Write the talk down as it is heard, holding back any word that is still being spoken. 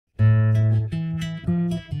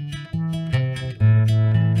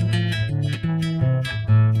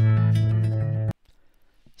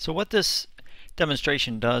So what this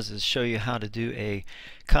demonstration does is show you how to do a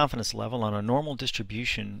confidence level on a normal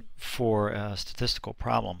distribution for a statistical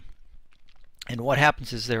problem. And what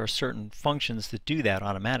happens is there are certain functions that do that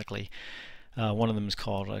automatically. One of them is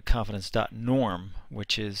called CONFIDENCE.NORM,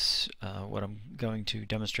 which is what I'm going to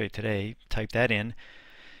demonstrate today. Type that in,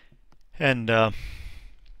 and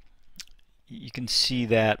you can see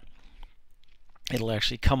that it'll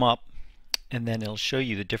actually come up, and then it'll show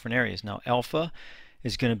you the different areas. Now, alpha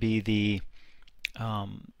is going to be the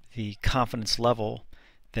confidence level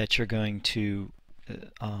that you're going to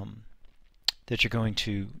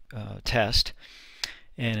test,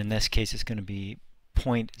 and in this case it's going to be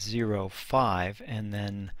 0.05, and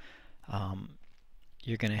then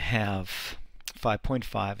you're going to have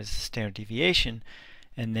 5.5 as the standard deviation,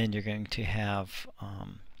 and then you're going to have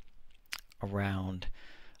around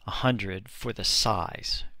 100 for the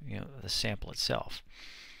size, the sample itself.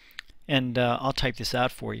 And I'll type this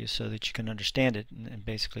out for you so that you can understand it, and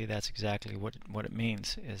basically that's exactly what it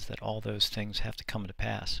means, is that all those things have to come to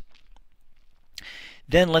pass.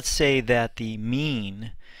 Then let's say that the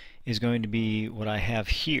mean is going to be what I have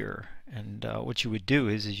here, and what you would do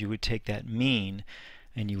is you would take that mean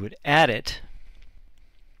and you would add it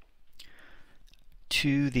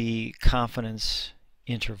to the confidence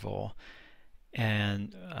interval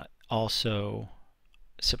and also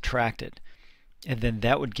subtract it. And then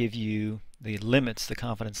that would give you the limits, the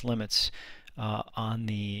confidence limits, on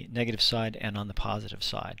the negative side and on the positive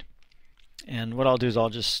side. And what I'll do is I'll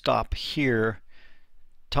just stop here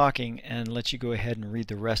talking and let you go ahead and read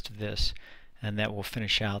the rest of this, and that will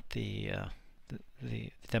finish out the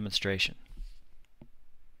demonstration.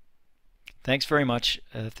 Thanks very much.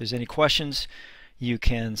 If there's any questions, you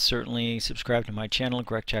can certainly subscribe to my channel,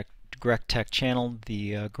 Greg Tech channel.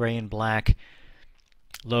 The gray and black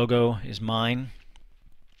logo is mine,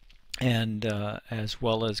 and as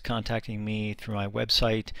well as contacting me through my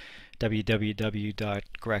website,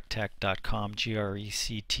 www.grectech.com,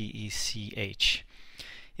 G-R-E-C-T-E-C-H.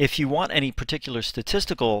 If you want any particular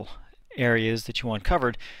statistical areas that you want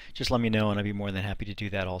covered, just let me know and I'd be more than happy to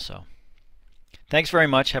do that also. Thanks very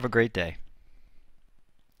much. Have a great day.